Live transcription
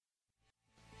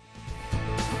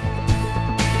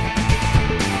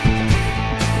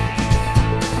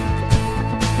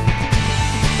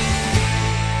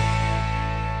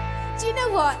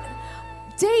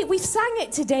we sang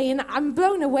it today, and I'm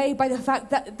blown away by the fact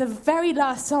that the very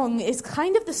last song is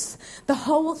kind of the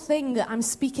whole thing that I'm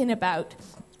speaking about.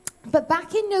 But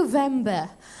back in November,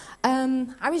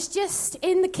 I was just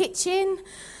in the kitchen,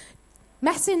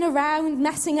 messing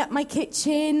up my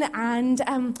kitchen, and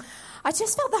I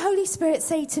just felt the Holy Spirit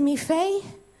say to me, Faye,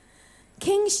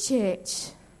 King's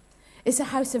Church is a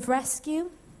house of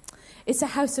rescue, it's a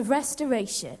house of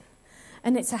restoration,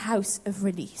 and it's a house of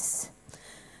release.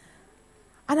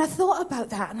 And I thought about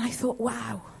that, and I thought,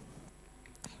 wow.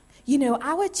 You know,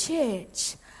 our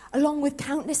church, along with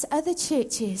countless other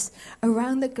churches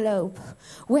around the globe,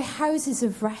 we're houses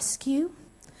of rescue,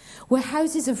 we're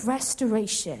houses of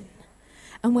restoration,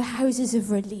 and we're houses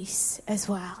of release as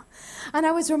well. And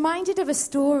I was reminded of a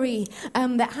story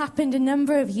that happened a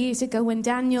number of years ago when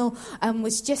Daniel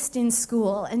was just in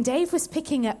school. And Dave was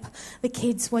picking up the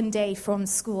kids one day from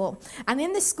school. And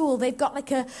in the school, they've got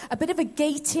like a bit of a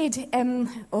gated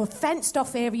or fenced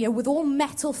off area with all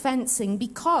metal fencing,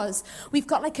 because we've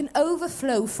got like an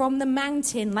overflow from the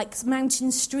mountain, like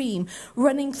mountain stream,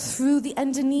 running through the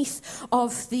underneath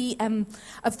of the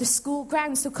school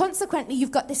ground. So consequently,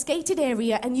 you've got this gated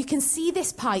area, and you can see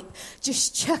this pipe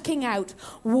just chucking out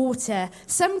water.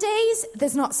 Some days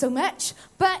there's not so much,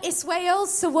 but it's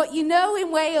Wales, so what you know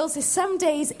in Wales is some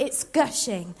days it's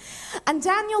gushing. And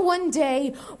Daniel one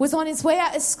day was on his way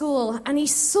out of school, and he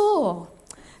saw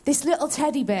this little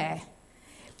teddy bear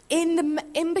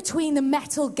in between the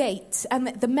metal gates and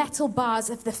the metal bars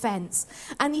of the fence.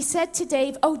 And he said to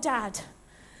Dave, "Oh, Dad,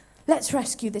 let's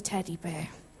rescue the teddy bear."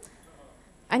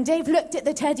 And Dave looked at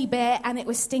the teddy bear, and it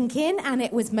was stinking, and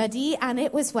it was muddy, and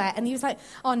it was wet. And he was like,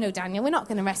 "Oh, no, Daniel, we're not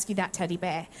going to rescue that teddy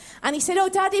bear." And he said, "Oh,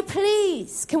 Daddy,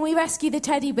 please, can we rescue the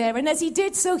teddy bear?" And as he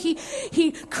did so, he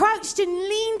crouched and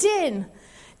leaned in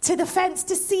to the fence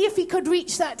to see if he could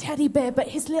reach that teddy bear, but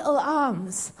his little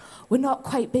arms were not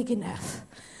quite big enough.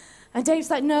 And Dave's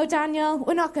like, "No, Daniel,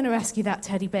 we're not going to rescue that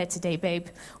teddy bear today, babe.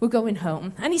 We're going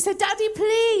home." And he said, "Daddy,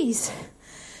 please."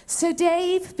 So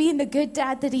Dave, being the good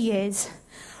dad that he is,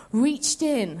 reached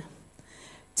in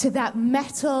to that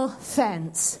metal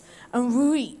fence and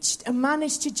reached and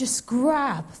managed to just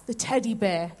grab the teddy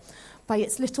bear by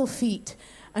its little feet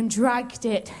and dragged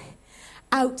it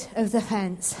out of the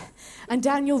fence. And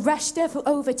Daniel rushed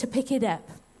over to pick it up,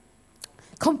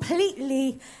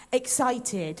 completely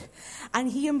excited.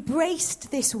 And he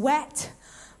embraced this wet,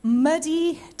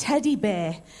 muddy teddy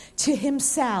bear to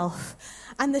himself.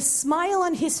 And the smile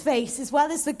on his face, as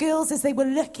well as the girls as they were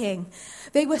looking,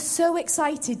 they were so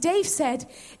excited. Dave said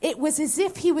it was as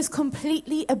if he was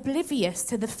completely oblivious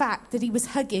to the fact that he was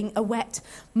hugging a wet,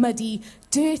 muddy,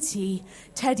 dirty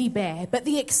teddy bear. But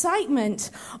the excitement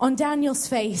on Daniel's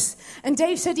face, and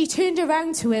Dave said he turned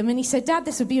around to him and he said, "Dad,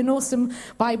 this would be an awesome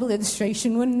Bible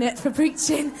illustration, wouldn't it, for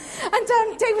preaching?"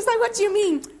 And Dave was like, "What do you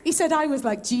mean?" He said, "I was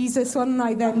like Jesus, wasn't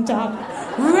I then, Dad?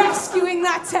 Rescuing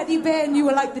that teddy bear, and you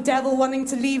were like the devil wanting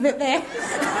to leave it there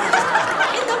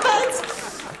in the mud."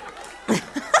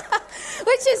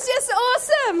 Which is just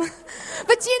awesome.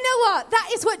 But do you know what? That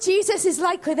is what Jesus is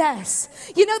like with us.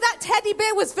 You know, that teddy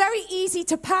bear was very easy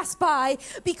to pass by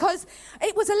because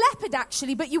it was a leopard,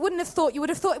 actually, but you would have thought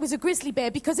it was a grizzly bear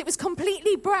because it was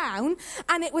completely brown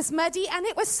and it was muddy and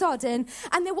it was sodden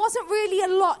and there wasn't really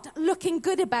a lot looking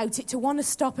good about it to want to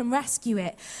stop and rescue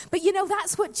it. But you know,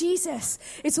 that's what Jesus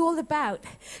is all about.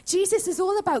 Jesus is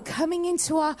all about coming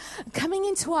into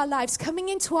our lives, coming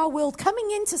into our world, coming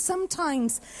into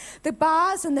sometimes the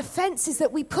bars and the fences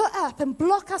that we put up and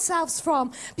block ourselves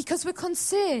from because we're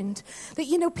concerned that,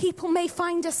 you know, people may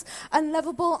find us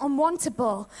unlovable,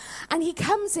 unwantable. And he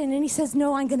comes in and he says,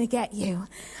 "No, I'm going to get you.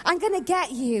 I'm going to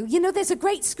get you." You know, there's a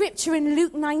great scripture in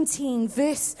Luke 19,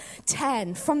 verse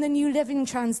 10 from the New Living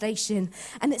Translation.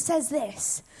 And it says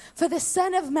this: "For the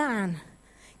Son of Man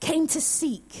came to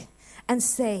seek and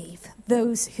save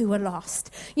those who were lost."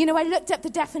 You know, I looked up the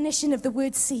definition of the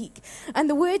word seek. And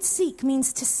the word seek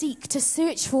means to seek, to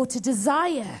search for, to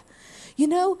desire. You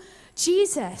know,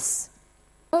 Jesus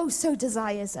so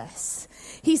desires us.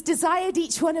 He's desired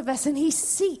each one of us and he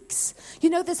seeks. You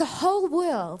know, there's a whole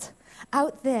world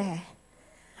out there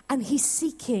and he's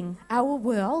seeking our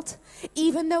world,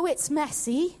 even though it's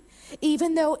messy,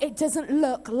 even though it doesn't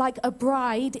look like a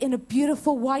bride in a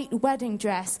beautiful white wedding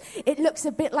dress. It looks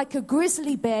a bit like a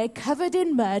grizzly bear covered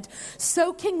in mud,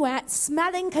 soaking wet,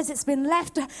 smelling because it's been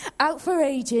left out for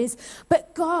ages.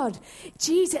 But God,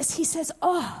 Jesus, he says,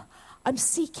 "Oh, I'm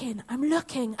seeking, I'm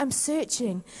looking, I'm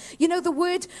searching." You know, the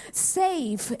word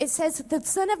save, it says the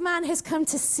Son of Man has come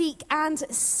to seek and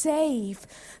save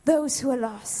those who are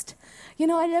lost. You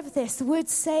know, I love this. The word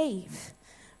save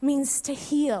means to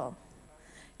heal,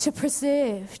 to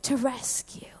preserve, to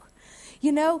rescue.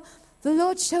 You know, the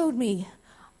Lord showed me,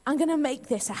 I'm going to make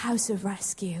this a house of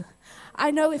rescue.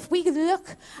 I know if we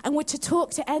look and were to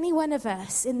talk to any one of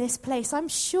us in this place, I'm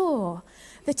sure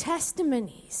the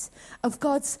testimonies of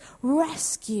God's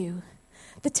rescue,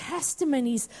 the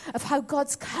testimonies of how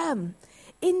God's come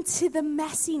into the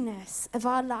messiness of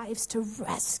our lives to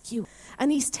rescue.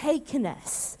 And he's taken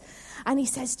us. And he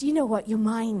says, do you know what? You're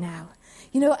mine now.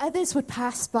 You know, others would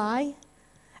pass by.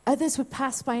 Others would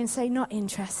pass by and say, not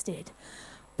interested.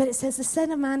 But it says the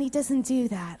Son of Man, he doesn't do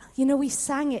that. You know, we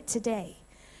sang it today.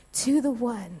 To the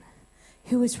one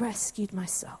who has rescued my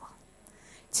soul.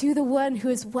 To the one who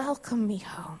has welcomed me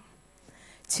home.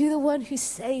 To the one who's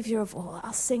Savior of all,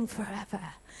 I'll sing forever.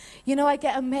 You know, I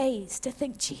get amazed to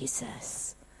think,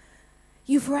 Jesus,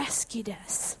 you've rescued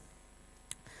us.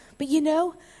 But you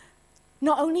know,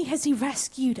 not only has he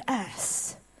rescued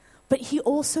us, but he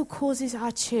also causes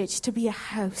our church to be a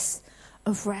house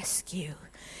of rescue.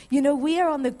 You know, we are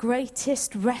on the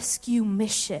greatest rescue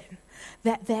mission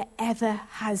that there ever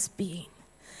has been.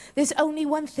 There's only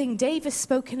one thing. Dave has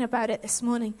spoken about it this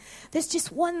morning. There's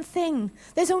just one thing.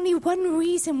 There's only one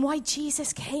reason why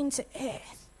Jesus came to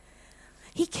earth.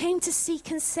 He came to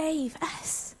seek and save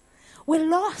us. We're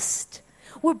lost.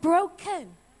 We're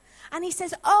broken. And he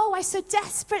says, oh, I so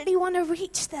desperately want to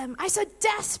reach them. I so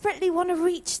desperately want to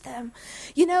reach them.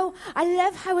 You know, I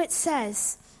love how it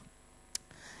says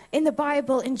in the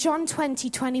Bible, in John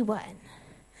 20:21,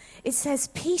 it says,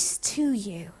 peace to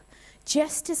you.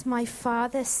 Just as my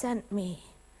Father sent me,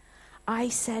 I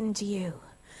send you.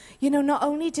 You know, not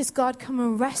only does God come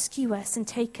and rescue us and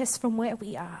take us from where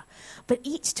we are, but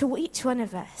each one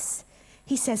of us,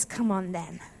 he says, come on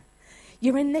then.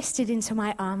 You're enlisted into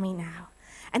my army now.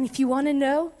 And if you want to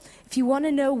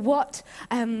know what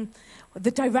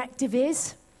the directive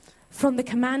is from the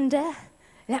commander,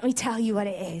 let me tell you what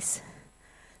it is.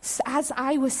 As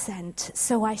I was sent,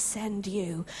 so I send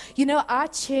you. You know, our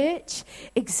church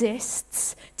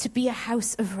exists to be a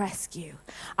house of rescue.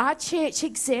 Our church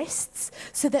exists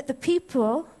so that the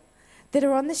people that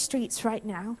are on the streets right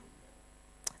now,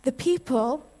 the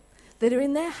people that are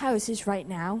in their houses right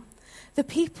now, the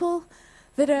people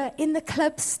that are in the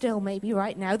clubs still maybe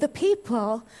right now, the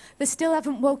people that still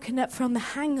haven't woken up from the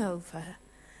hangover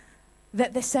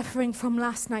that they're suffering from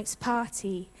last night's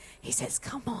party, he says,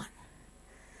 come on.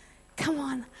 Come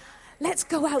on, let's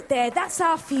go out there. That's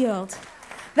our field.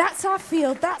 That's our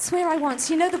field. That's where I want.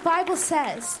 So, you know, the Bible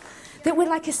says that we're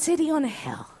like a city on a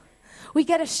hill. We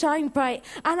get to shine bright.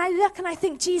 And I look and I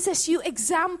think, Jesus, you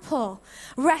example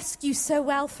rescue so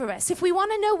well for us. If we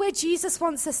want to know where Jesus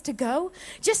wants us to go,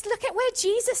 just look at where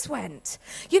Jesus went.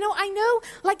 You know, I know,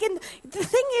 the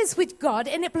thing is with God,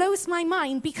 and it blows my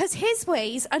mind, because his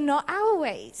ways are not our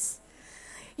ways.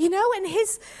 You know, and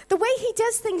the way he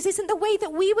does things isn't the way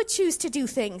that we would choose to do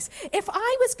things. If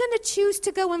I was going to choose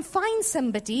to go and find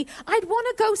somebody, I'd want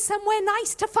to go somewhere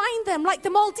nice to find them, like the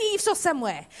Maldives or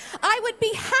somewhere. I would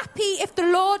be happy if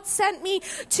the Lord sent me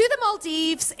to the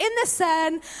Maldives in the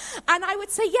sun, and I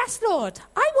would say, yes, Lord,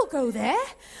 I will go there.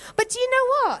 But do you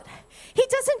know what? He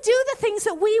doesn't do the things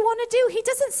that we want to do. He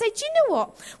doesn't say, do you know what?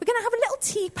 We're going to have a little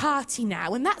tea party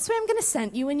now, and that's where I'm going to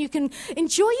send you, and you can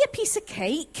enjoy your piece of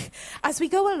cake as we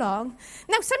go along.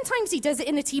 Now, sometimes he does it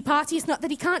in a tea party. It's not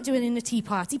that he can't do it in a tea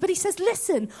party, but he says,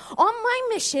 listen, on my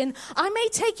mission, I may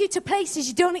take you to places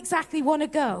you don't exactly want to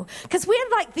go, because we're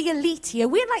like the elite here.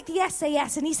 We're like the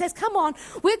SAS, and he says, come on,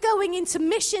 we're going into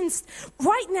missions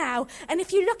right now, and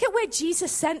if you look at where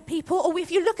Jesus sent people, or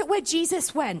if you look at where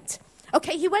Jesus went,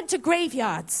 okay, he went to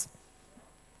graveyards.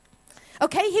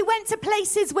 Okay, he went to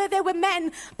places where there were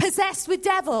men possessed with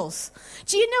devils.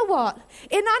 Do you know what?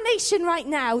 In our nation right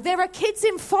now, there are kids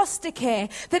in foster care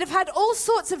that have had all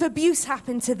sorts of abuse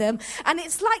happen to them. And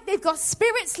it's like they've got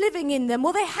spirits living in them.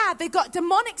 Well, they've got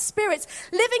demonic spirits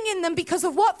living in them because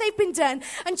of what they've been done.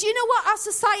 And do you know what our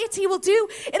society will do?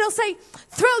 It'll say,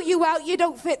 throw you out, you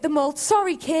don't fit the mold.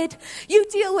 Sorry, kid, you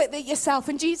deal with it yourself.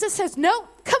 And Jesus says, no.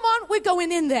 Come on, we're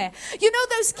going in there. You know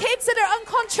those kids that are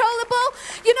uncontrollable?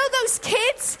 You know those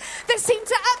kids that seem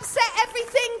to upset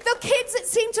everything? The kids that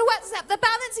seem to upset the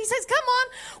balance? He says, come on,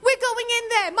 we're going in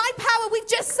there. My power, we've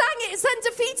just sang it, it's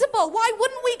undefeatable. Why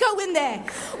wouldn't we go in there?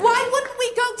 Why wouldn't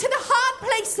we go to the hard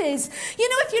places? You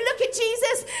know, if you look at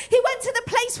Jesus, he went to the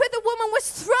place where the woman was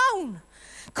thrown,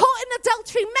 caught in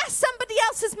adultery, messed somebody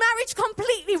else's marriage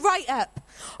completely right up.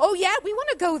 Oh yeah, we want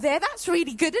to go there. That's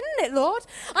really good, isn't it, Lord?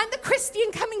 I'm the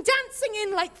Christian coming dancing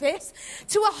in like this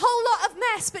to a whole lot of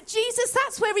mess. But Jesus,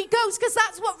 that's where he goes, because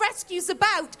that's what rescue's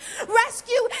about.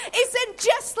 Rescue isn't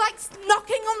just like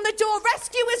knocking on the door.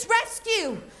 Rescue is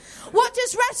rescue. What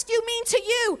does rescue mean to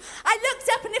you? I looked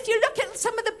up, and if you look at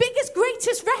some of the biggest,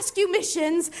 greatest rescue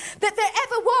missions that there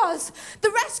ever was,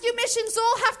 the rescue missions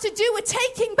all have to do with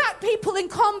taking back people in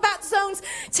combat zones,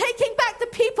 taking back the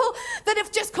people that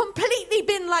have just completely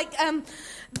been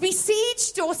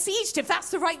besieged or sieged, if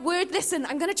that's the right word. Listen,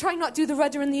 I'm going to try not do the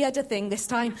rudder and the udder thing this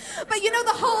time. But you know,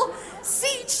 the whole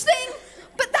siege thing.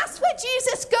 But that's where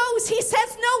Jesus goes. He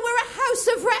says, no, we're a house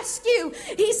of rescue.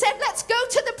 He said, let's go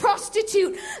to the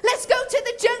prostitute. Let's go to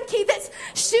the junkie that's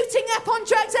shooting up on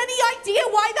drugs. Any idea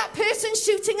why that person's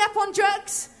shooting up on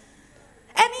drugs?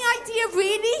 Any idea,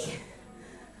 really?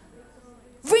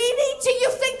 Really? Do you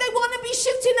think they want to be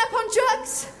shooting up on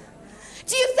drugs?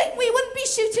 Do you think we wouldn't be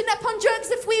shooting up on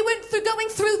drugs if we weren't going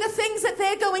through the things that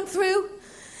they're going through?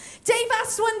 Dave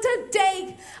asked one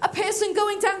day a person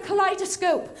going down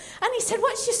Kaleidoscope, and he said,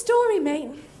 what's your story,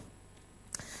 mate?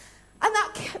 And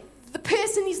the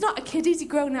person, he's not a kid, he's a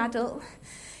grown adult.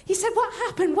 He said, what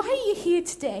happened? Why are you here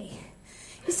today?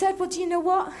 He said, well, do you know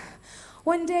what?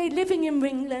 One day, living in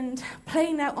Ringland,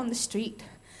 playing out on the street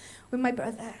with my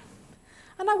brother,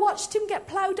 and I watched him get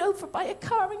ploughed over by a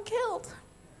car and killed.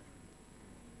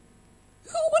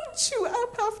 Who wouldn't shoot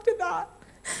up after that?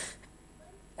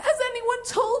 Has anyone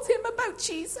told him about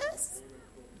Jesus?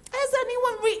 Has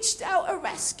anyone reached out a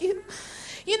rescue?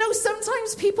 You know,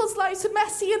 sometimes people's lives are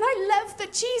messy, and I love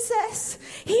that Jesus,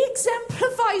 he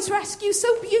exemplifies rescue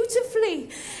so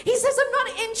beautifully. He says, I'm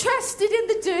not interested in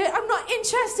the dirt. I'm not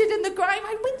interested in the grime.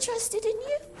 I'm interested in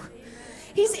you.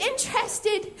 He's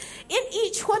interested in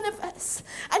each one of us.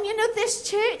 And you know, this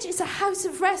church is a house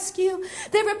of rescue.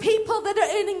 There are people that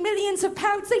are earning millions of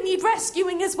pounds. They need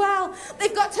rescuing as well.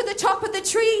 They've got to the top of the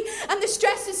tree, and the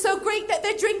stress is so great that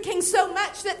they're drinking so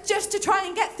much that just to try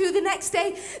and get through the next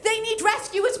day, they need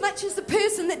rescue as much as the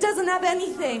person that doesn't have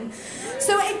anything.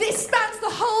 So this spans the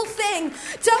whole thing.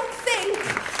 Don't think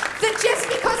that just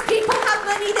because people have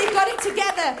money, they've got it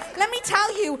together. Let me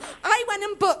tell you, I went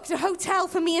and booked a hotel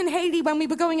for me and Hayley when we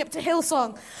were going up to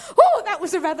Hillsong. Oh, that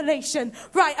was a revelation.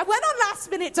 Right, I went on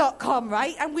lastminute.com,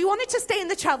 right, and we wanted to stay in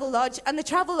the travel lodge, and the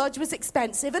travel lodge was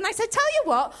expensive. And I said, tell you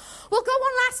what, we'll go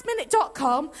on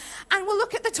lastminute.com and we'll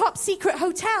look at the top secret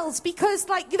hotels because,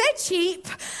 like, they're cheap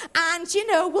and,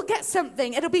 you know, we'll get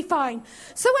something. It'll be fine.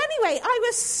 So anyway, I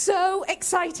was so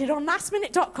excited on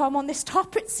lastminute.com on this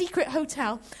top secret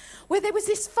hotel where there was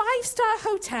this 5-star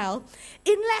hotel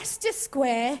in Leicester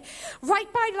Square,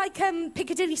 right by, like,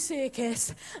 Piccadilly Circus,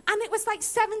 and it was like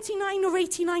 £79 or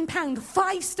 £89,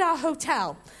 5-star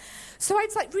hotel. So I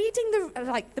was, like, reading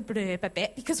the blurb a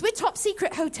bit, because with top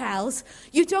secret hotels,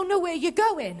 you don't know where you're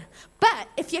going. But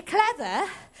if you're clever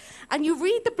and you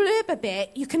read the blurb a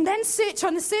bit, you can then search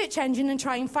on the search engine and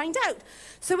try and find out.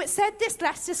 So it said this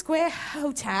Leicester Square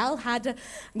hotel had, a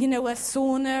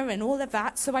sauna and all of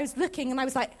that. So I was looking and I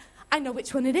was like, I know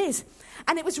which one it is.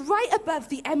 And it was right above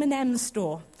the M&M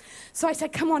store. So I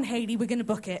said, come on, Hayley, we're going to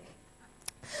book it.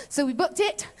 So we booked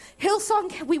it.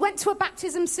 Hillsong, we went to a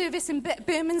baptism service in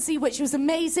Bermondsey, which was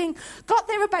amazing. Got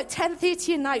there about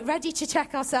 10:30 at night, ready to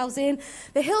check ourselves in.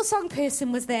 The Hillsong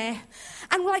person was there.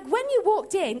 And like when you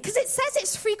walked in, because it says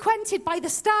it's frequented by the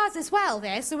stars as well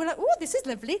there. So we're like, oh, this is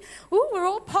lovely. Oh, we're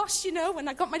all posh, you know, and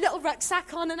I got my little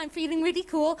rucksack on and I'm feeling really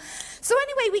cool. So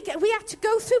anyway, we had to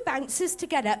go through bouncers to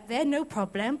get up there, no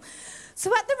problem.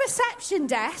 So at the reception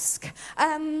desk,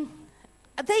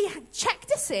 they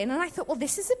checked us in, and I thought, well,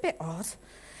 this is a bit odd.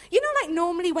 You know, like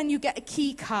normally when you get a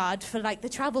key card for like the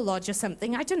travel lodge or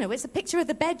something, I don't know, it's a picture of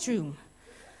the bedroom.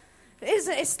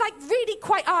 It's like really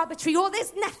quite arbitrary, or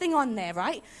there's nothing on there,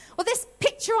 right? Well, this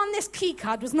picture on this key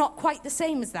card was not quite the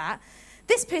same as that.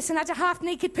 This person had a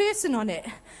half-naked person on it.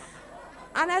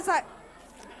 And I was like,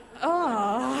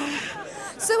 oh.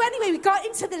 So anyway, we got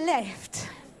into the lift,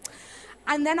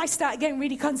 and then I started getting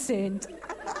really concerned.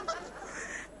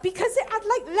 Because it had,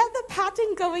 like, leather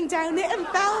padding going down it and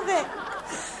velvet.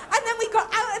 And then we got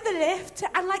out of the lift,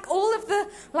 and, like, all of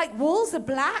the, like, walls are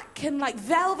black and, like,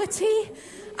 velvety.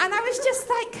 And I was just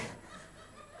like,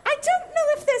 I don't know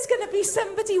if there's going to be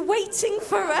somebody waiting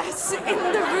for us in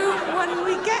the room when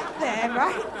we get there,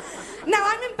 right? Now,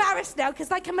 I'm embarrassed now, because,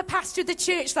 like, I'm a pastor of the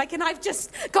church, like, and I've just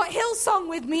got Hillsong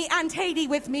with me and Hayley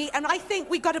with me, and I think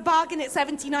we got a bargain at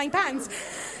 £79.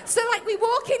 So, like, we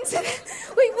walk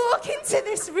into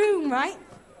this room, right?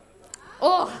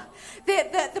 Oh,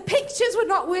 the pictures were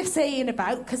not worth saying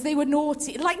about, because they were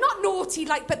naughty. Like, not naughty,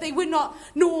 like, but they were not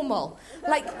normal.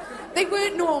 Like, they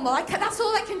weren't normal. That's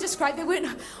all I can describe. They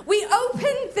weren't. We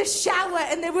opened the shower,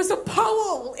 and there was a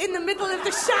pole in the middle of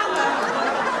the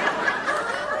shower.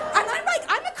 And I'm like,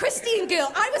 I'm a Christian Christian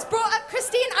girl. I was brought up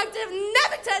Christian. I've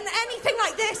never done anything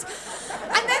like this.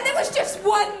 And then there was just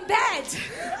one bed.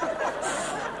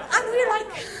 And we were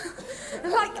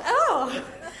like, oh.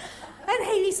 And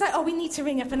Hayley's like, oh, we need to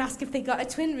ring up and ask if they got a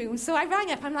twin room. So I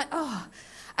rang up. I'm like, have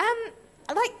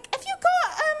you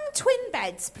got twin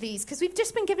beds, please? Because we've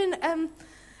just been given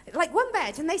one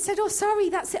bed. And they said, oh, sorry,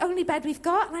 that's the only bed we've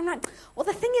got. And I'm like, well,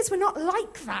 the thing is, we're not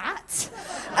like that.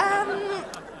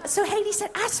 So Hayley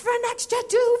said, ask for an extra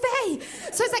duvet.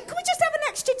 So I was like, can we just have an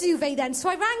extra duvet then? So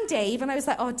I rang Dave, and I was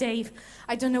like, oh, Dave,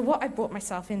 I don't know what I brought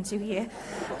myself into here.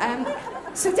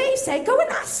 So Dave said, go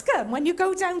and ask them when you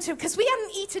go down to... Because we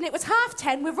hadn't eaten, it was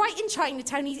 10:30. We're right in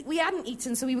Chinatown. We hadn't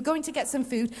eaten, so we were going to get some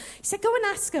food. He said, go and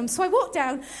ask them. So I walked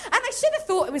down, and I should have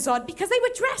thought it was odd, because they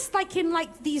were dressed in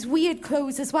these weird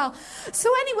clothes as well. So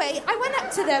anyway, I went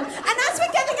up to them, and as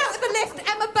we're getting out of the lift,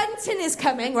 Emma Bunton is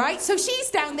coming, right? So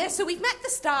she's down there, so we've met the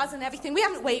stars and everything. We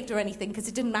haven't waved or anything, because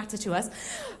it didn't matter to us.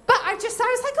 But I was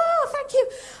like, oh, thank you.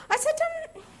 I said,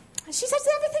 she said, is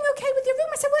everything okay with your room?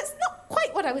 I said, well, it's not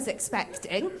quite what I was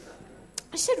expecting.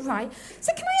 I said, right. I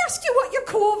said, can I ask you what your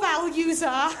core values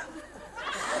are?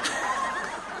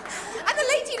 And the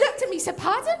lady looked at me and said,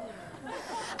 pardon?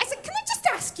 I said, can I just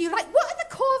ask you, what are the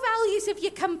core values of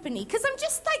your company? Because I'm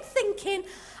just, thinking,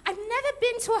 I've never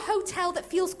been to a hotel that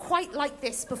feels quite like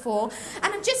this before,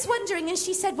 and I'm just wondering. And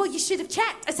she said, well, you should have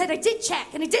checked. I said, I did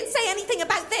check, and it didn't say anything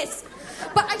about this.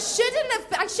 But I shouldn't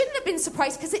have been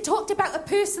surprised, because it talked about a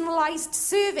personalised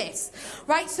service,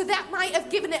 right? So that might have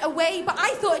given it away, but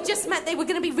I thought it just meant they were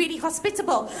going to be really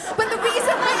hospitable. But the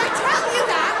reason why I tell you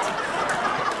that,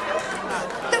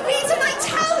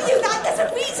 there's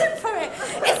a reason for it.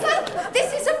 It's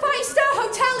this is a 5-star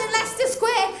hotel in Leicester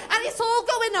Square, and it's all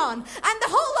going on. And the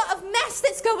whole lot of mess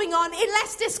that's going on in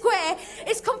Leicester Square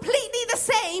is completely the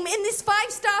same in this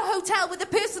 5-star hotel with a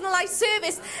personalised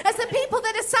service as the people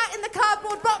that are sat in the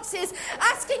cardboard boxes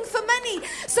asking for money.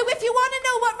 So if you want to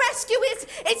know what rescue is,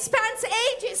 it spans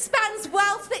age, it spans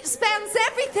wealth, it spans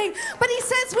everything. But he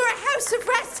says we're a house of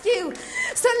rescue.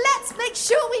 So let's make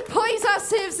sure we poise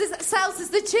ourselves as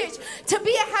the church to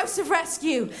be a house of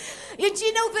rescue. Do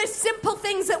you know there's simple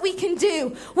things that we can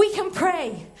do? We can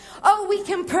pray. Oh, we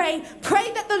can pray.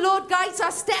 Pray that the Lord guides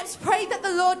our steps. Pray that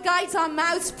the Lord guides our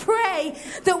mouths. Pray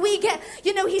that we get,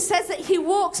 he says that he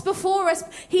walks before us.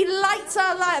 He lights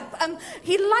our lamp.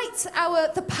 He lights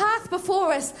the path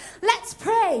before us. Let's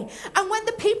pray. And when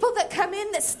the people that come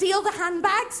in that steal the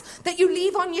handbags that you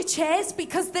leave on your chairs,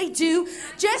 because they do,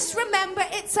 just remember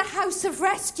it's a house of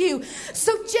rescue.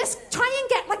 So just try and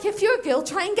get, if you're a girl,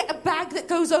 try and get a bag that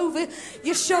goes over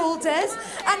your shoulders.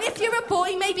 And if you're a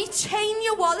boy, maybe chain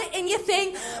your wallet in your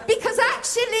thing, because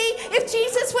actually, if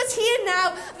Jesus was here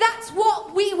now, that's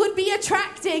what we would be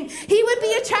attracting. He would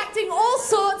be attracting all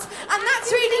sorts, and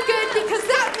that's really good, because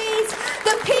that means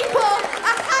the people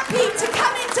are happy to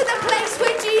come into the place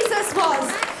where Jesus was.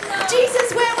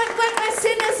 Jesus went where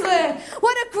sinners were.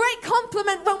 What a great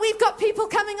compliment when we've got people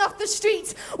coming off the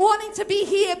streets wanting to be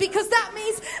here, because that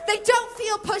means they don't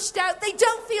feel pushed out, they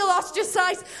don't feel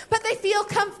ostracized, but they feel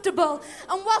comfortable.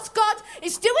 And whilst God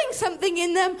is doing something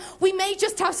in them, we may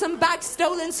just have some bags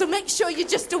stolen, so make sure you're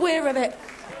just aware of it.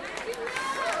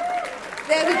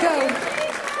 There we go.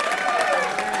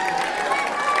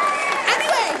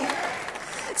 Anyway,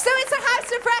 so it's a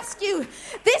house of rescue.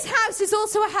 This house is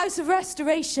also a house of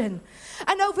restoration.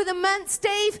 And over the months,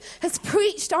 Dave has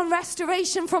preached on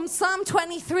restoration from Psalm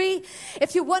 23.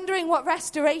 If you're wondering what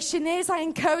restoration is, I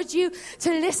encourage you to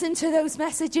listen to those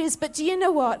messages. But do you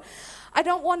know what? I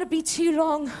don't want to be too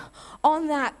long on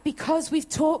that, because we've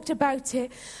talked about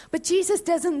it. But Jesus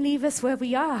doesn't leave us where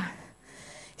we are.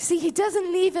 See, he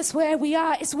doesn't leave us where we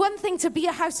are. It's one thing to be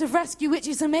a house of rescue, which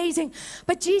is amazing.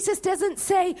 But Jesus doesn't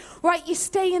say, right, you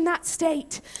stay in that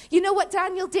state. You know what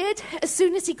Daniel did as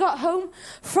soon as he got home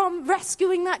from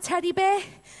rescuing that teddy bear?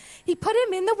 He put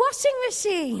him in the washing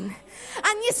machine.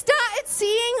 And you started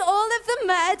seeing all of the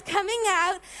mud coming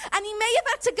out. And he may have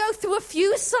had to go through a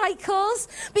few cycles,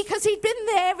 because he'd been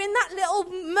there in that little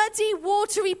muddy,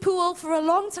 watery pool for a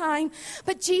long time.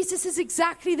 But Jesus is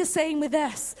exactly the same with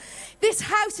us. This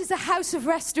house is a house of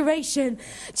restoration.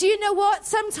 Do you know what?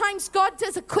 Sometimes God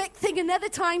does a quick thing, and other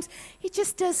times he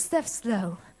just does stuff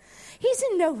slow. He's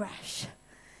in no rush.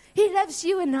 He loves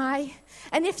you and I.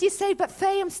 And if you say, but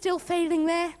Faye, I'm still failing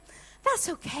there, that's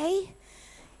okay.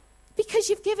 Because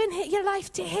you've given your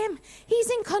life to him.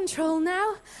 He's in control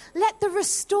now. Let the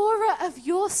restorer of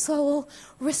your soul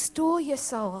restore your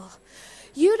soul.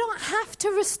 You don't have to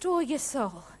restore your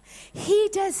soul. He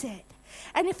does it.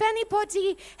 And if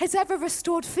anybody has ever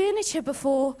restored furniture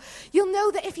before, you'll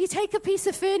know that if you take a piece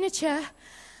of furniture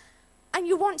and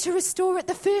you want to restore it,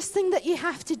 the first thing that you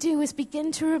have to do is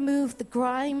begin to remove the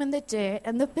grime and the dirt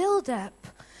and the build-up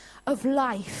of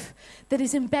life that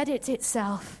has embedded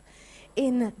itself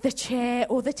in the chair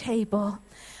or the table.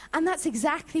 And that's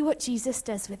exactly what Jesus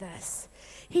does with us.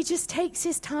 He just takes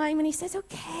his time and he says,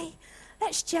 okay,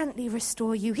 let's gently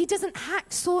restore you. He doesn't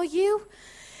hacksaw you.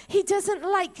 He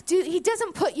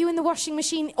doesn't put you in the washing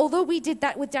machine, although we did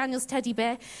that with Daniel's teddy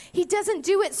bear. He doesn't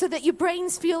do it so that your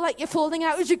brains feel like you're falling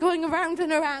out as you're going around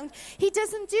and around. He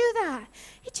doesn't do that.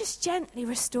 He just gently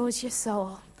restores your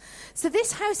soul. So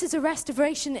this house is a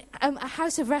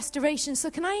house of restoration. So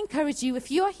can I encourage you,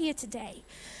 if you're here today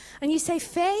and you say,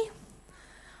 Faye,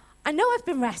 I know I've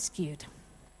been rescued.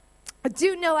 I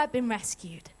do know I've been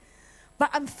rescued. But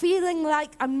I'm feeling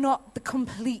like I'm not the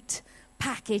complete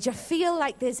package. I feel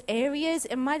like there's areas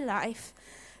in my life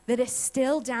that are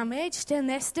still damaged and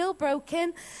they're still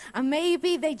broken, and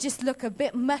maybe they just look a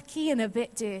bit mucky and a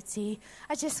bit dirty.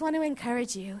 I just want to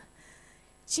encourage you.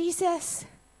 Jesus,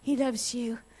 he loves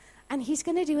you, and he's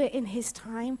going to do it in his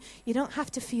time. You don't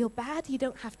have to feel bad. You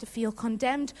don't have to feel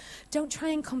condemned. Don't try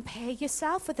and compare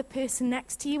yourself with the person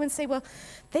next to you and say, well,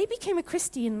 they became a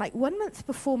Christian like 1 month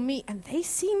before me, and they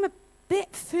seem a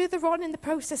bit further on in the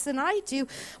process than I do.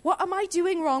 What am I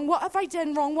doing wrong? What have I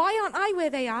done wrong? Why aren't I where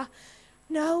they are?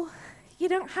 No, you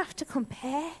don't have to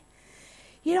compare.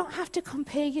 You don't have to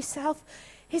compare yourself.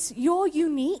 You're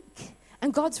unique,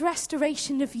 and God's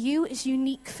restoration of you is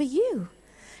unique for you.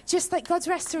 Just like God's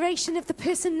restoration of the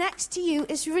person next to you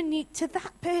is unique to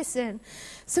that person.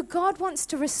 So God wants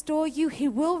to restore you. He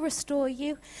will restore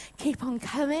you. Keep on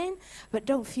coming, but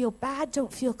don't feel bad.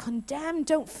 Don't feel condemned.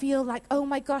 Don't feel like, oh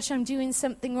my gosh, I'm doing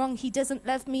something wrong. He doesn't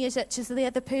love me as much as the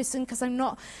other person because I'm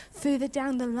not further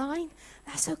down the line.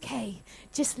 That's okay.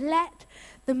 Just let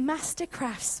the master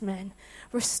craftsman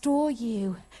restore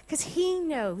you, because he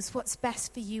knows what's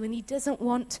best for you, and he doesn't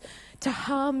want to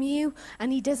harm you,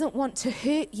 and he doesn't want to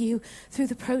hurt you through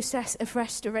the process of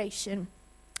restoration.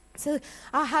 So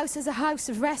our house is a house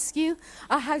of rescue.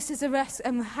 Our house is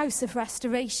a house of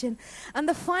restoration. And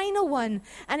the final one,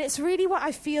 and it's really what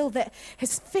I feel that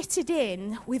has fitted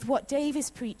in with what Dave is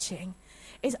preaching,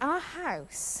 is our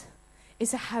house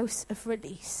is a house of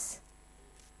release.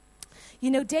 You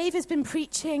know, Dave has been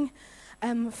preaching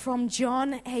from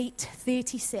John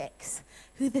 8:36.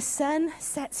 Who the Son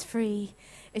sets free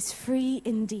is free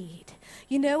indeed.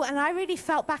 You know, and I really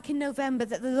felt back in November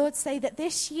that the Lord say that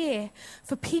this year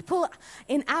for people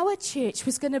in our church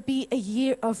was going to be a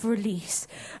year of release.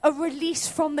 A release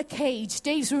from the cage.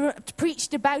 Dave's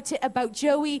preached about it, about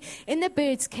Joey in the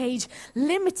bird's cage,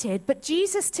 limited. But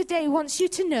Jesus today wants you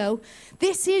to know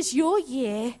this is your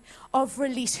year of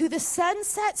release. Who the Son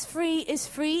sets free is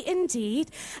free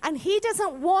indeed. And he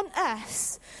doesn't want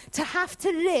us to have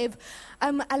to live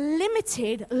a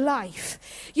limited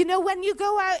life. You know, when you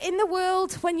go out in the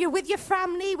world, when you're with your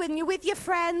family, when you're with your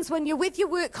friends, when you're with your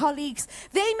work colleagues,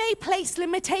 they may place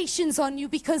limitations on you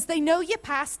because they know your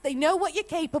past, they know what you're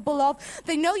capable of,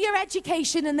 they know your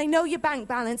education, and they know your bank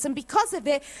balance. And because of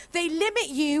it, they limit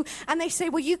you and they say,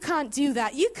 well, you can't do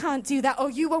that, or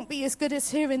you won't be as good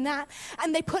as her in that.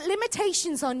 And they put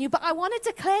limitations on you. But I want to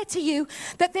declare to you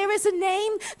that there is a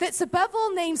name that's above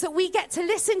all names that we get to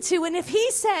listen to. And if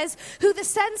he says, who the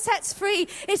Son sets free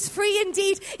is free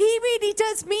indeed, he really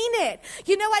does mean it.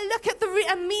 You know, I look at the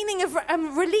meaning of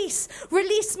release.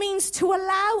 Release means to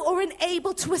allow or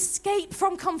enable to escape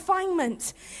from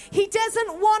confinement. He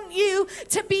doesn't want you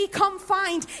to be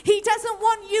confined. He doesn't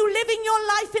want you living your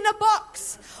life in a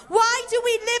box. Why do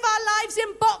we live our lives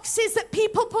in boxes that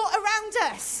people put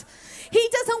around us? He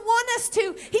doesn't want us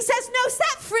to. He says, no,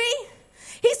 set free.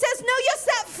 He says, no, you're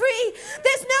set free.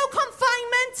 There's no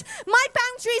confinement. My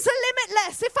boundaries are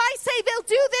limitless. If I say they'll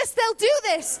do this, they'll do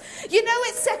this. You know,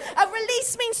 it's a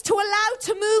release means to allow,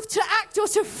 to move, to act, or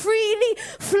to freely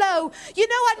flow. You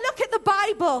know, I look at the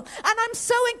Bible, and I'm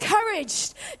so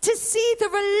encouraged to see the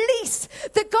release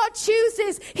that God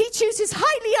chooses. He chooses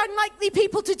highly unlikely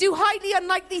people to do highly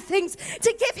unlikely things,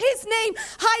 to give his name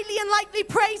highly unlikely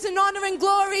praise and honor and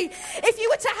glory. If you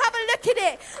were to have a look at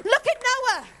it, look at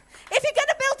Noah. If you're going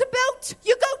to build a boat,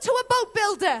 you go to a boat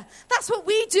builder. That's what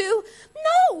we do.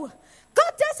 No,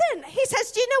 God doesn't. He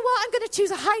says, do you know what? I'm going to choose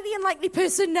a highly unlikely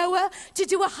person, Noah, to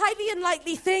do a highly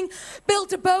unlikely thing,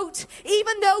 build a boat,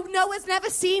 even though Noah's never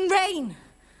seen rain.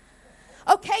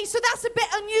 Okay, so that's a bit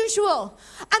unusual.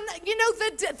 And, you know,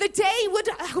 the day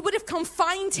would have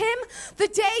confined him.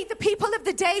 The people of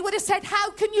the day would have said,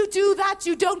 how can you do that?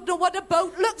 You don't know what a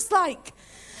boat looks like.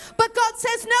 But God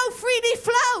says, no, freely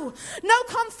flow, no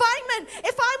confinement.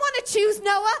 If I want to choose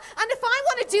Noah, and if I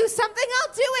want to do something,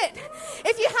 I'll do it.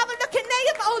 If you have a look at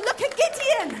Nahum, or look at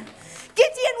Gideon.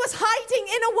 Gideon was hiding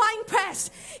in a wine press.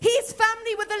 His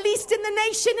family were the least in the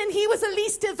nation, and he was the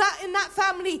least of that in that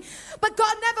family. But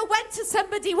God never went to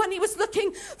somebody when he was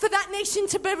looking for that nation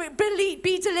to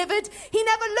be delivered. He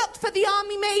never looked for the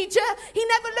army major. He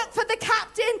never looked for the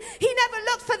captain. He never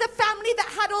looked for the family that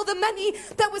had all the money,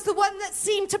 that was the one that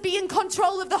seemed to be in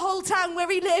control of the whole town where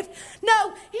he lived.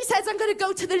 No, he says, I'm going to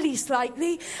go to the least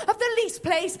likely of the least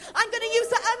place. I'm going to use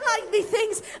the unlikely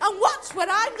things and watch what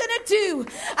I'm going to do.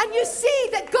 And you see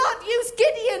that God used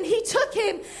Gideon. He took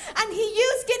him and he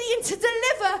used Gideon to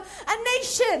deliver a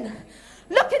nation.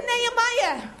 Look at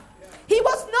Nehemiah. He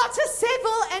was not a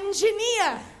civil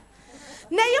engineer.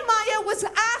 Nehemiah was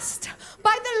asked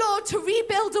by the Lord to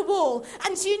rebuild a wall.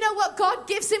 And do you know what God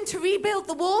gives him to rebuild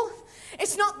the wall?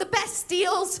 It's not the best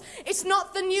steels. It's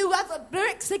not the new other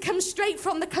bricks that come straight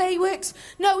from the clay works.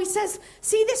 No, he says,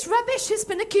 see, this rubbish has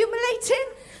been accumulating.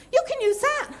 You can use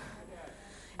that.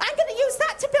 I'm going to use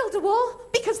that to build a wall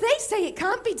because they say it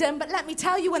can't be done. But let me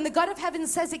tell you, when the God of heaven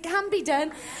says it can be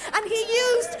done, and he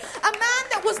used a man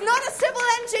that was not a civil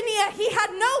engineer, he had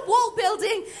no wall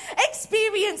building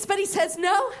experience, but he says,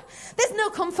 no, there's no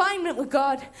confinement with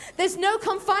God. There's no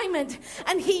confinement.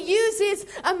 And he uses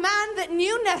a man that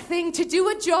knew nothing to do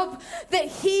a job that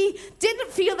he didn't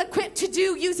feel equipped to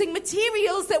do, using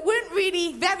materials that weren't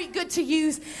really very good to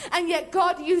use. And yet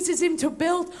God uses him to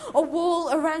build a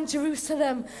wall around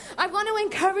Jerusalem. I want to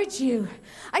encourage you.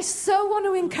 I so want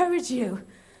to encourage you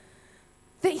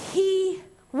that he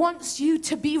wants you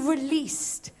to be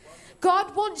released.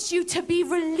 God wants you to be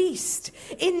released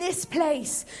in this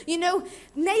place. You know,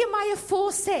 Nehemiah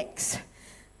 4:6.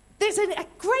 There's a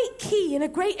great key and a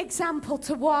great example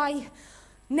to why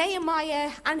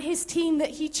Nehemiah and his team that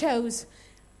he chose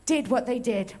did what they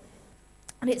did.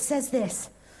 And it says this: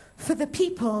 for the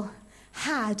people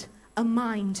had a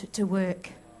mind to work.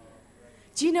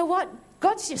 Do you know what?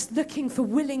 God's just looking for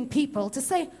willing people to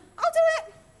say, I'll do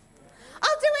it.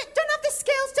 I'll do it. Don't have the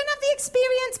skills, don't have the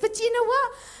experience, but do you know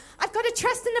what? I've got to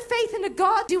trust in the faith in a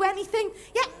God. Do anything.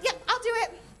 Yeah, I'll do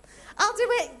it. I'll do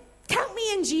it. Count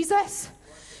me in, Jesus.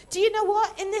 Do you know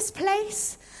what? In this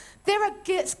place, there are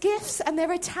gifts and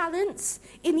there are talents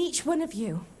in each one of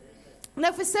you.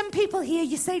 Now, for some people here,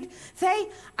 you say, Faye,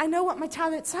 I know what my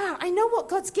talents are. I know what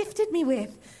God's gifted me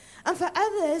with. And for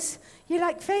others, you're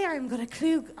like, Faye, I haven't got a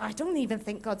clue. I don't even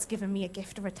think God's given me a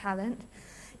gift or a talent.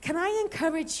 Can I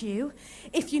encourage you,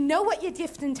 if you know what your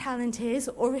gift and talent is,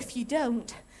 or if you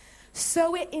don't,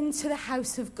 sow it into the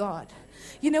house of God.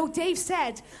 You know, Dave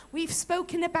said, we've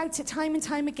spoken about it time and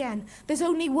time again. There's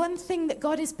only one thing that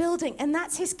God is building, and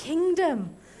that's his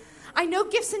kingdom. I know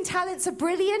gifts and talents are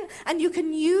brilliant, and you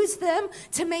can use them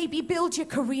to maybe build your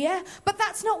career, but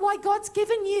that's not why God's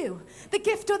given you the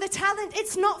gift or the talent.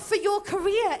 It's not for your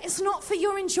career. It's not for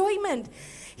your enjoyment.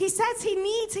 He says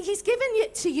he's given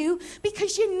it to you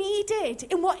because you need it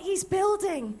in what he's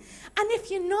building. And if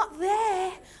you're not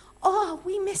there,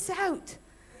 we miss out.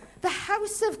 The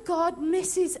house of God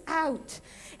misses out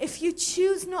if you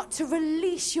choose not to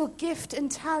release your gift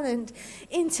and talent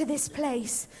into this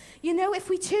place. You know, if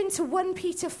we turn to 1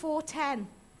 Peter 4:10.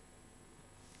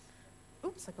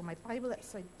 Oops, I got my Bible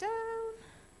upside down.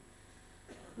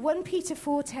 1 Peter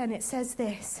 4:10, it says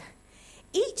this: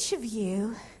 each of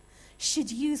you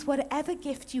should use whatever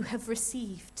gift you have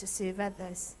received to serve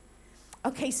others.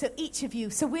 Okay, so each of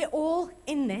you. So we're all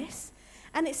in this.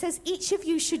 And it says each of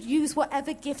you should use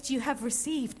whatever gift you have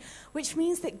received, which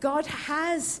means that God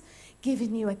has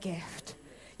given you a gift.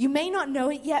 You may not know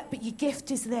it yet, but your gift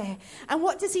is there. And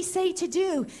what does he say to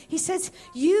do? He says,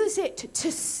 use it to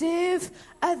serve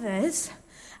others.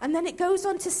 And then it goes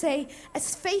on to say,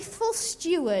 as faithful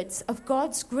stewards of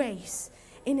God's grace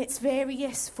in its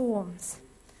various forms.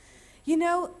 You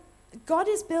know, God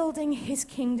is building his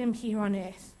kingdom here on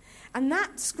earth. And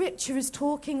that scripture is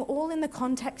talking all in the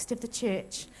context of the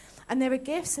church. And there are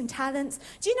gifts and talents.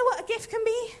 Do you know what a gift can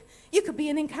be? You could be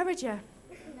an encourager.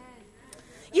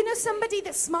 You know, somebody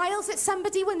that smiles at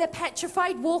somebody when they're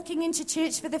petrified walking into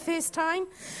church for the first time?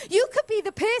 You could be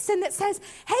the person that says,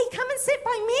 hey, come and sit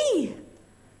by me.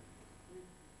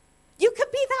 You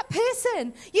could be that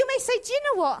person. You may say, do you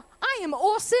know what? I am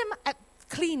awesome at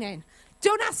cleaning.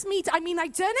 Don't ask me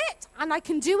I've done it, and I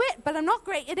can do it, but I'm not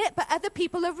great at it, but other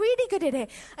people are really good at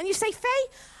it. And you say, Faye,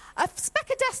 a speck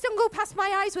of dust don't go past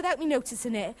my eyes without me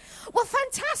noticing it. Well,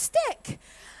 fantastic.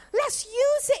 Let's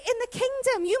use it in the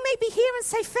kingdom. You may be here and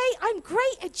say, Faye, I'm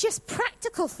great at just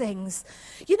practical things.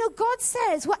 You know, God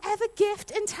says, whatever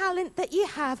gift and talent that you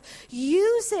have,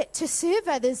 use it to serve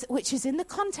others, which is in the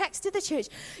context of the church.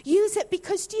 Use it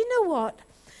because, do you know what?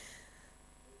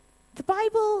 The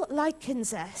Bible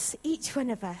likens us, each one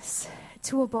of us,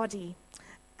 to a body.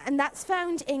 And that's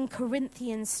found in 1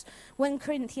 Corinthians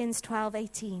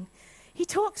 12:18. He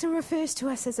talks and refers to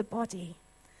us as a body.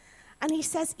 And he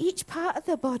says each part of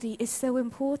the body is so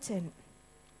important.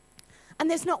 And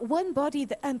there's not one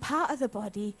part of the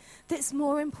body that's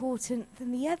more important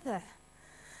than the other.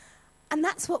 And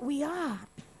that's what we are.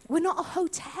 We're not a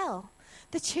hotel.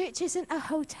 The church isn't a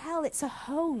hotel, it's a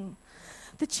home.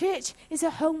 The church is a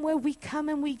home where we come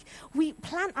and we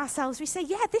plant ourselves. We say,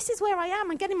 yeah, this is where I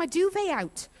am. I'm getting my duvet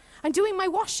out. I'm doing my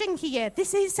washing here.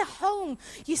 This is a home.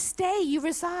 You stay, you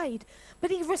reside. But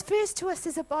he refers to us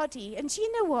as a body. And do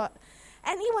you know what?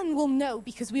 Anyone will know,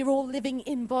 because we're all living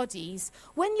in bodies,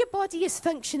 when your body is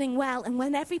functioning well and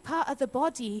when every part of the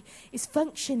body is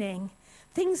functioning,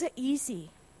 things are easy.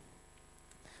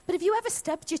 But have you ever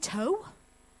stubbed your toe?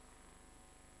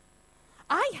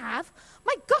 I have.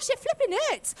 My gosh, it flipping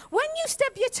hurts. When you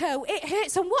stub your toe, it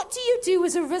hurts. And what do you do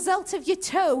as a result of your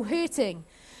toe hurting?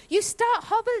 You start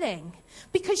hobbling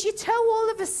because your toe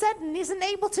all of a sudden isn't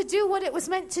able to do what it was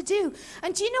meant to do.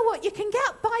 And do you know what? You can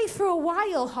get by for a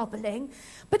while hobbling,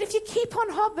 but if you keep on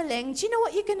hobbling, do you know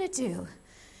what you're going to do?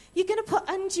 You're going to put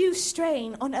undue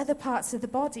strain on other parts of the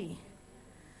body.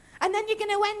 And then you're going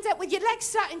to end up with your legs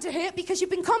starting to hurt because you've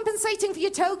been compensating for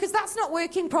your toe because that's not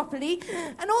working properly.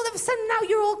 And all of a sudden now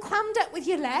you're all clammed up with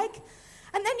your leg.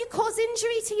 And then you cause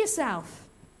injury to yourself.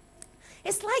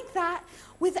 It's like that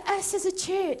with us as a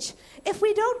church. If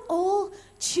we don't all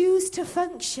choose to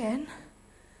function,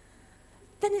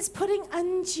 then it's putting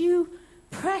undue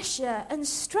pressure and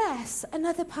stress on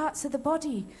other parts of the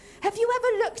body. Have you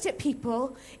ever looked at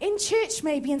people in church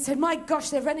maybe and said, my gosh,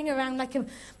 they're running around like a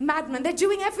madman. They're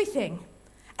doing everything.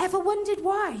 Ever wondered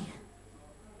why?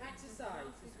 Exercise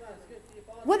as well. It's good for your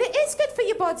body. Well, it is good for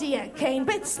your body, Kane,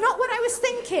 but it's not what I was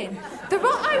thinking.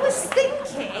 What I was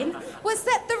thinking was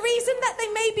that the reason that they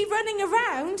may be running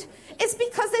around is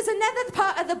because there's another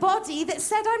part of the body that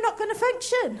said, I'm not going to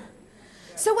function.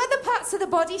 So other parts of the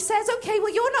body says, okay,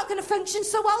 well, you're not going to function,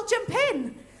 so I'll jump in.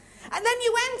 And then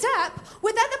you end up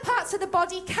with other parts of the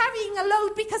body carrying a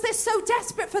load because they're so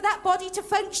desperate for that body to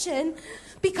function,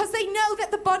 because they know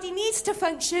that the body needs to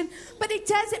function, but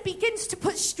it begins to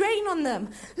put strain on them.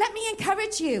 Let me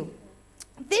encourage you.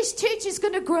 This church is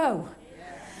going to grow.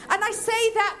 And I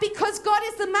say that because God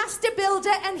is the master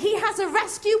builder and he has a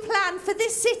rescue plan for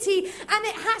this city, and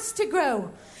it has to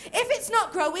grow. If it's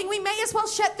not growing, we may as well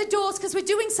shut the doors because we're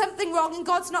doing something wrong and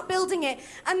God's not building it.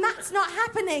 And that's not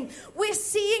happening. We're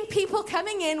seeing people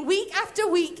coming in week after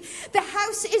week. The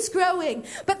house is growing.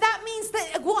 But that means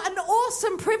that what an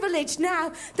awesome privilege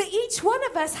now that each one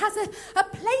of us has a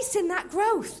place in that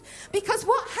growth. Because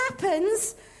what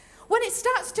happens when it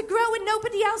starts to grow and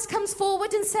nobody else comes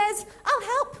forward and says, I'll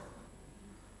help?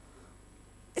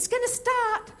 It's going to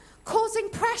start causing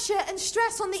pressure and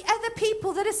stress on the other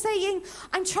people that are saying,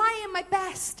 I'm trying my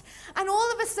best. And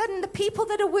all of a sudden, the people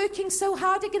that are working so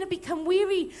hard are going to become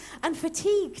weary and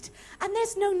fatigued. And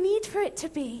there's no need for it to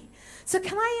be. So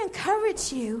can I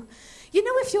encourage you? You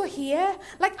know, if you're here,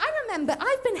 like I remember,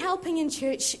 I've been helping in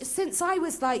church since I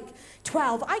was like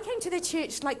 12. I came to the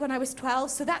church like when I was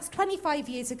 12, so that's 25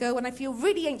 years ago, and I feel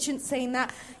really ancient saying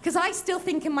that because I still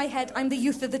think in my head I'm the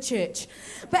youth of the church.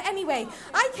 But anyway,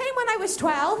 I came when I was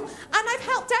 12, and I've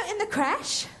helped out in the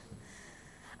creche.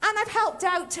 And I've helped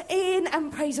out in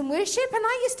praise and worship. And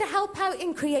I used to help out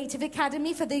in Creative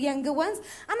Academy for the younger ones.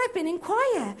 And I've been in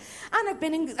choir. And I've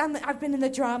been in the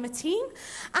drama team.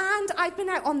 And I've been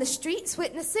out on the streets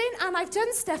witnessing. And I've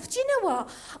done stuff. Do you know what?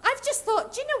 I've just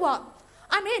thought, do you know what?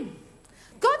 I'm in.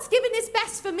 God's given his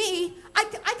best for me.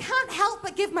 I can't help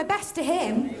but give my best to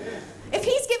him. If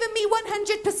he's given me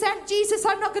 100%, Jesus,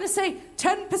 I'm not going to say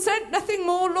 10%, nothing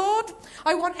more, Lord.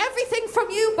 I want everything from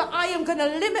you, but I am going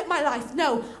to limit my life.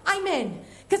 No, I'm in.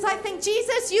 Because I think,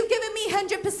 Jesus, you've given me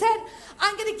 100%.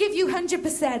 I'm going to give you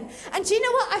 100%. And do you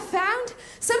know what I found?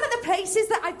 Some of the places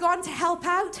that I've gone to help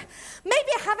out, maybe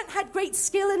I haven't had great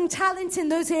skill and talent in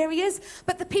those areas,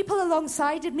 but the people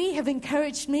alongside of me have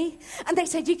encouraged me. And they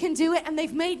said, you can do it. And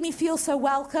they've made me feel so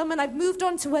welcome. And I've moved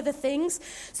on to other things.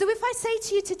 So if I say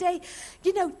to you today,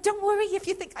 you know, don't worry if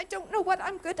you think I don't know what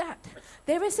I'm good at.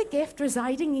 There is a gift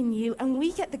residing in you. And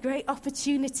we get the great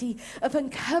opportunity of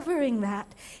uncovering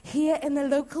that here in the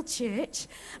local church.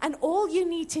 And all you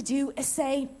need to do is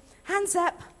say, hands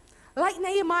up, like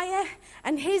Nehemiah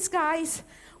and his guys.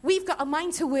 We've got a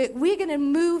mind to work. We're going to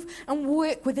move and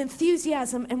work with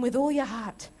enthusiasm and with all your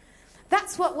heart.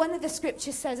 That's what one of the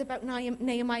scriptures says about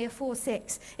Nehemiah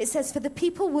 4:6. It says, for the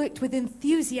people worked with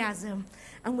enthusiasm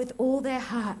and with all their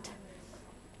heart.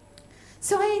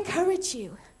 So I encourage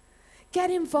you,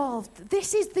 get involved.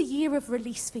 This is the year of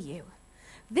release for you.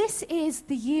 This is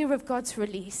the year of God's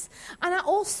release. And I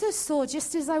also saw,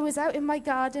 just as I was out in my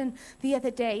garden the other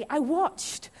day, I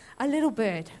watched a little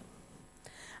bird.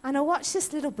 And I watched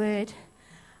this little bird,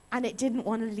 and it didn't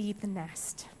want to leave the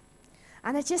nest.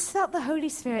 And I just felt the Holy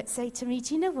Spirit say to me,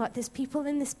 do you know what? There's people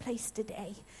in this place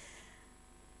today,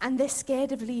 and they're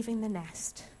scared of leaving the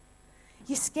nest.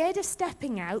 You're scared of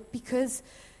stepping out because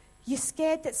you're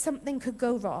scared that something could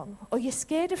go wrong, or you're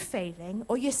scared of failing,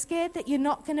 or you're scared that you're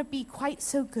not going to be quite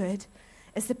so good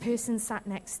as the person sat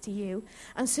next to you.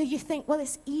 And so you think, well,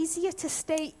 it's easier to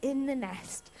stay in the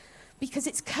nest because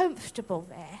it's comfortable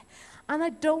there, and I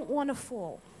don't want to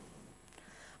fall.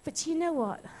 But you know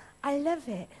what? I love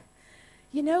it.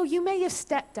 You know, you may have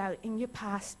stepped out in your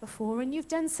past before, and you've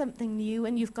done something new,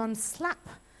 and you've gone flat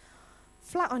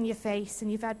on your face,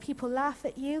 and you've had people laugh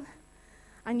at you,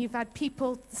 and you've had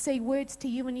people say words to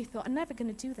you, and you thought, I'm never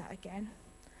going to do that again.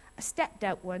 I stepped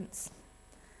out once,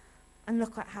 and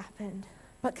look what happened.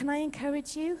 But can I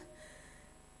encourage you?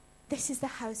 This is the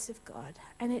house of God,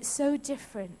 and it's so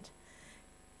different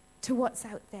to what's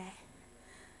out there.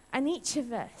 And each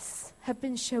of us have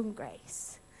been shown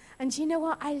grace. And you know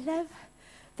what? I love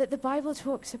that the Bible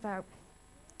talks about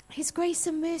His grace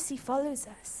and mercy follows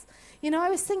us. You know, I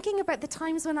was thinking about the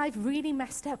times when I've really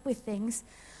messed up with things,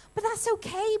 but that's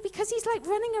okay because He's like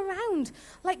running around,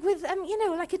 like with,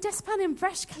 like a dustpan and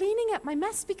brush cleaning up my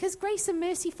mess because grace and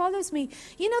mercy follows me.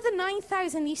 You know the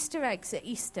 9,000 Easter eggs at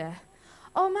Easter?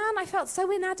 Oh man, I felt so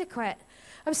inadequate.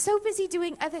 I was so busy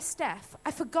doing other stuff,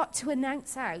 I forgot to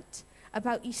announce out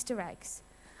about Easter eggs.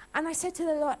 And I said to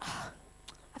the Lord,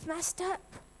 I've messed up.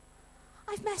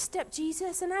 I've messed up,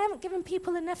 Jesus, and I haven't given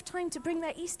people enough time to bring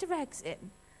their Easter eggs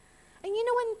in. And you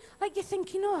know when, you're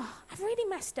thinking, I've really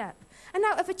messed up. And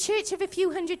out of a church of a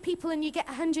few hundred people and you get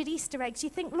 100 Easter eggs, you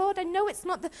think, Lord, I know it's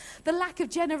not the lack of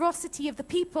generosity of the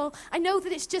people. I know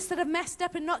that it's just that I've messed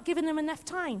up and not given them enough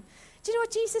time. Do you know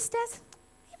what Jesus does?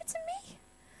 Leave it to me.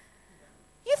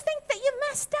 You think that you've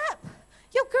messed up.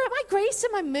 My grace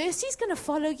and my mercy is going to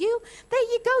follow you. There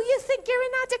you go. You think you're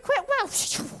inadequate? Well,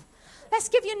 let's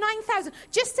give you 9,000.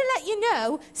 Just to let you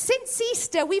know, since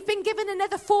Easter, we've been given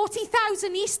another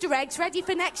 40,000 Easter eggs ready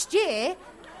for next year.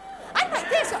 I'm like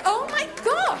this. Oh, my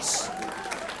gosh.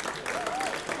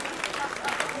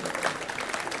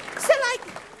 So,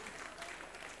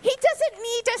 He doesn't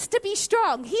need us to be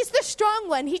strong. He's the strong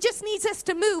one. He just needs us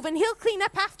to move, and He'll clean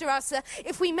up after us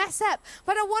if we mess up.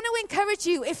 But I want to encourage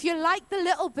you, if you're like the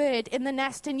little bird in the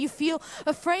nest and you feel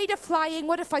afraid of flying,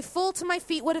 what if I fall to my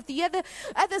feet? What if the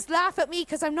others laugh at me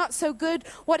because I'm not so good?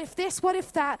 What if this? What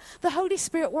if that? The Holy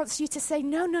Spirit wants you to say,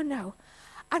 no, no, no.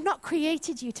 I've not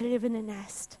created you to live in a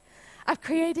nest. I've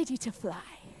created you to fly.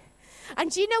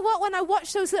 And do you know what? When I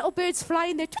watch those little birds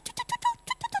flying,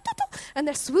 and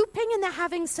they're swooping and they're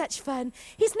having such fun.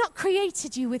 He's not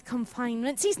created you with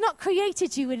confinements. He's not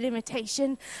created you with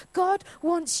limitation. God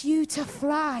wants you to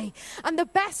fly. And the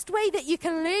best way that you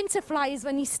can learn to fly is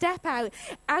when you step out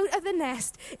of the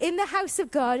nest in the house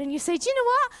of God and you say, do you know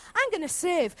what? I'm going to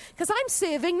serve. Because I'm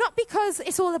serving not because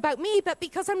it's all about me, but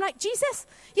because I'm like, Jesus,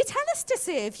 you tell us to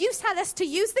serve. You tell us to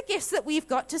use the gifts that we've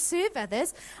got to serve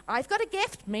others. I've got a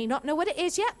gift, may not know what it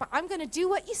is yet, but I'm going to do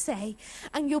what you say.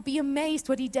 And you'll be amazed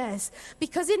what He does.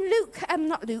 Because in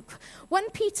 1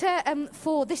 Peter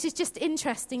 4, this is just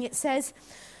interesting. It says,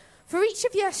 for each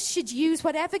of you should use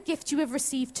whatever gift you have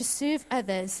received to serve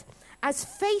others as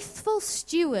faithful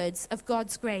stewards of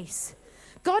God's grace.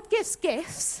 God gives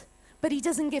gifts, but He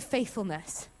doesn't give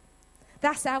faithfulness.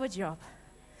 That's our job.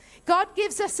 God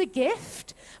gives us a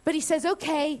gift, but He says,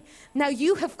 okay, now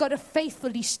you have got to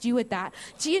faithfully steward that.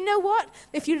 Do you know what?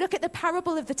 If you look at the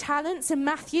parable of the talents in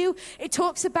Matthew, it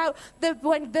talks about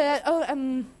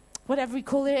whatever we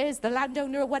call it is, the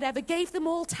landowner or whatever, gave them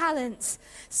all talents.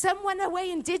 Some went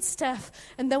away and did stuff,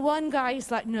 and the one guy is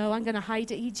like, no, I'm going to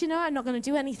hide it. Do you know, I'm not going to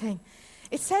do anything.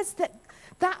 It says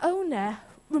that owner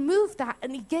removed that,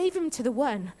 and he gave him to the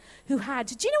one who had.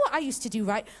 Do you know what I used to do,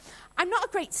 right? I'm not a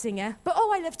great singer, but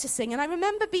I love to sing. And I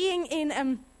remember being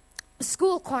in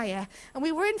school choir, and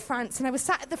we were in France, and I was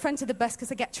sat at the front of the bus because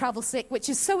I get travel sick, which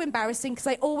is so embarrassing because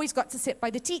I always got to sit by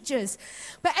the teachers.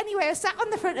 But anyway, I was sat on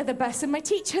the front of the bus, and my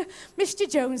teacher,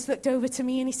 Mr. Jones, looked over to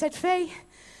me, and he said, Faye,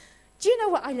 do you know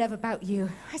what I love about you?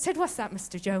 I said, what's that,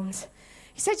 Mr. Jones?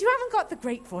 He said, you haven't got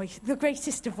the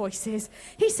greatest of voices.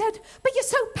 He said, but you're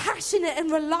so passionate and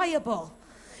reliable.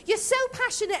 You're so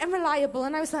passionate and reliable.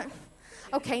 And I was like,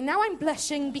 Okay, now I'm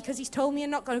blushing because he's told me I've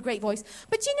not got a great voice.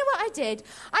 But do you know what I did?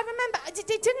 I remember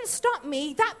it didn't stop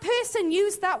me. That person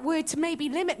used that word to maybe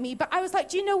limit me, but I was like,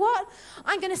 do you know what?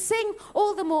 I'm going to sing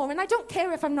all the more, and I don't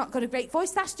care if I've not got a great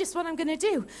voice. That's just what I'm going to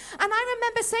do. And I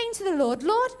remember saying to the Lord,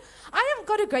 Lord, I haven't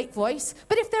got a great voice,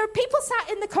 but if there are people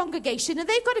sat in the congregation and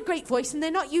they've got a great voice and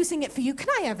they're not using it for you, can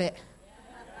I have it?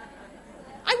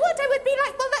 I would be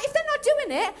like, well, if they're not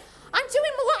doing it, I'm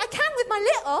doing what I can with my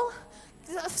little.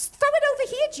 Throw it over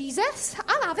here, Jesus.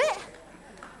 I'll have it.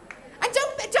 And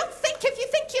don't think, if you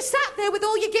think you're sat there with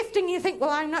all your gifting and you think,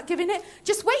 well, I'm not giving it,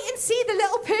 just wait and see the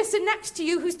little person next to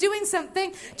you who's doing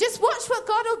something. Just watch what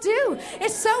God will do.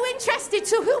 It's so interesting.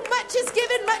 To whom much is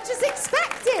given, much is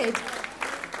expected.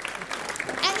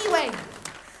 Anyway,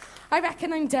 I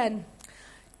reckon I'm done.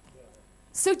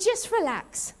 So just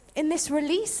relax. In this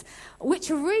release,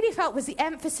 which I really felt was the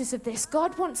emphasis of this,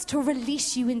 God wants to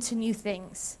release you into new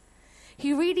things.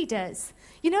 He really does.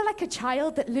 You know, like a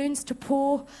child that learns to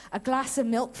pour a glass of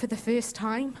milk for the first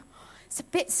time? It's a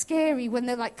bit scary when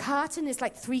their carton is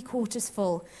 3/4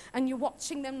 full and you're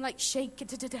watching them shake.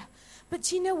 But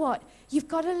do you know what? You've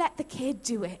got to let the kid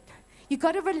do it. You've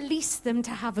got to release them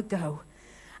to have a go.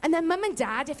 And then mum and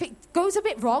dad, if it goes a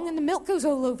bit wrong and the milk goes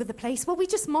all over the place, well, we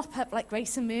just mop up like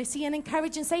grace and mercy and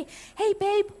encourage and say, hey,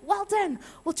 babe, well done.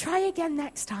 We'll try again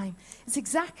next time. It's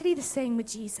exactly the same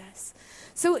with Jesus.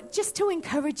 So just to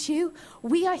encourage you,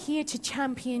 we are here to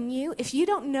champion you. If you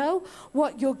don't know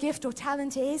what your gift or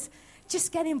talent is,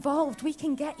 just get involved. We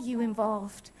can get you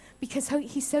involved because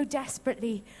he so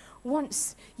desperately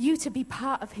wants you to be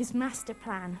part of his master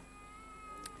plan.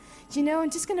 Do you know, I'm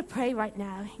just going to pray right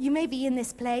now. You may be in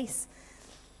this place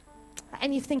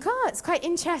and you think, oh, it's quite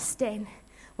interesting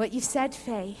what you've said,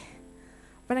 Faye.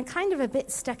 But I'm kind of a bit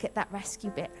stuck at that rescue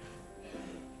bit.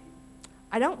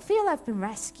 I don't feel I've been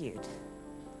rescued.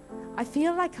 I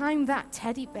feel like I'm that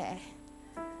teddy bear,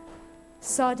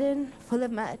 sodden, full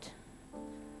of mud.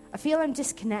 I feel I'm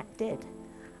disconnected.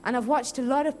 And I've watched a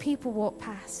lot of people walk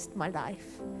past my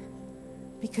life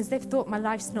because they've thought my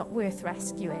life's not worth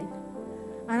rescuing.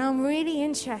 And I'm really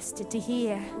interested to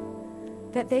hear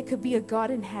that there could be a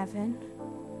God in heaven,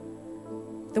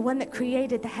 the one that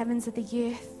created the heavens and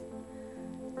the earth,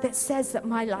 that says that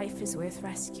my life is worth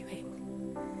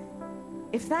rescuing.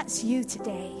 If that's you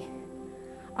today,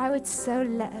 I would so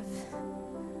love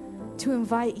to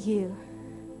invite you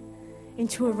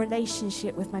into a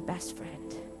relationship with my best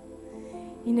friend.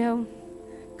 You know,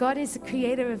 God is the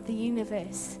creator of the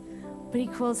universe, but he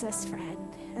calls us friend.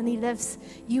 And he loves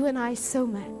you and I so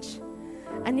much.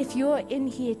 And if you're in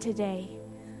here today,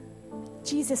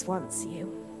 Jesus wants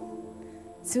you.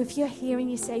 So if you're here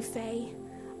and you say, Faye,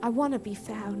 I want to be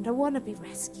found. I want to be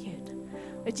rescued.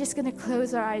 We're just going to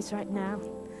close our eyes right now.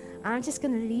 And I'm just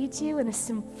going to lead you in a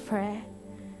simple prayer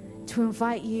to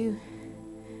invite you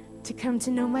to come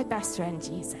to know my best friend,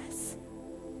 Jesus.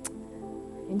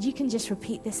 And you can just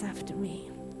repeat this after me.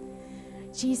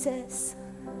 Jesus,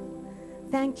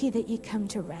 thank you that you come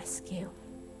to rescue.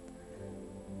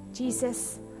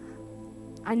 Jesus,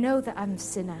 I know that I'm a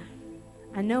sinner.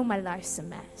 I know my life's a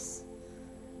mess.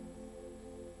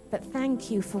 But thank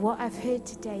you for what I've heard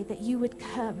today, that you would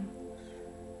come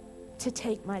to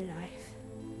take my life.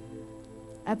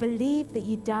 I believe that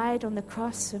you died on the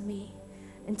cross for me.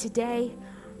 And today,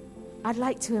 I'd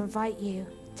like to invite you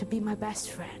to be my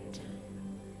best friend.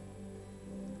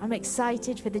 I'm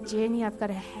excited for the journey I've got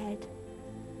ahead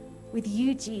with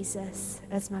you, Jesus,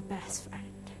 as my best friend.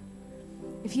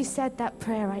 If you said that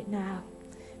prayer right now,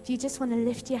 if you just want to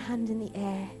lift your hand in the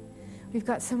air, we've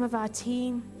got some of our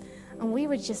team, and we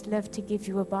would just love to give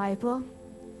you a Bible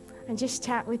and just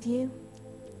chat with you,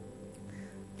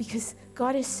 because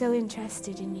God is so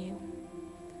interested in you.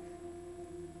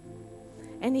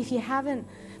 And if you haven't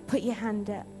put your hand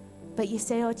up, but you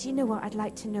say, oh, do you know what, I'd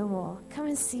like to know more, come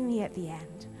and see me at the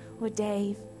end, or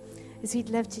Dave, as we'd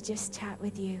love to just chat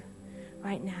with you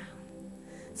right now.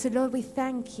 So Lord, we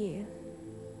thank you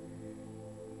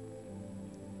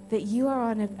that you are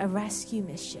on a rescue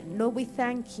mission. Lord, we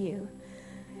thank you.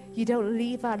 You don't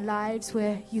leave our lives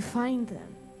where you find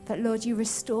them. That, Lord, you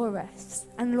restore us.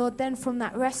 And Lord, then from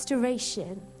that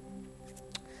restoration,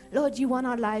 Lord, you want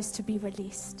our lives to be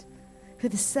released. Who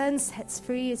the Son sets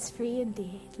free is free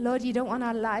indeed. Lord, you don't want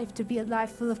our life to be a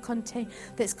life full of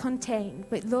that's contained.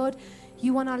 But Lord,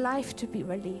 you want our life to be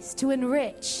released, to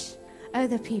enrich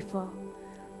other people.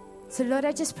 So Lord,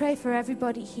 I just pray for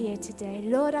everybody here today.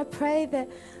 Lord, I pray that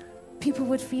people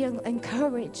would feel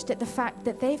encouraged at the fact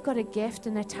that they've got a gift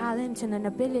and a talent and an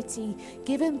ability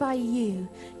given by you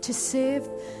to serve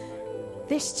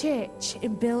this church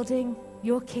in building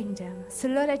your kingdom. So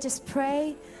Lord, I just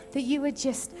pray that you would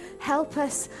just help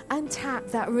us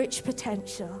untap that rich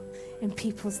potential in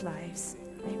people's lives.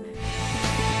 Amen.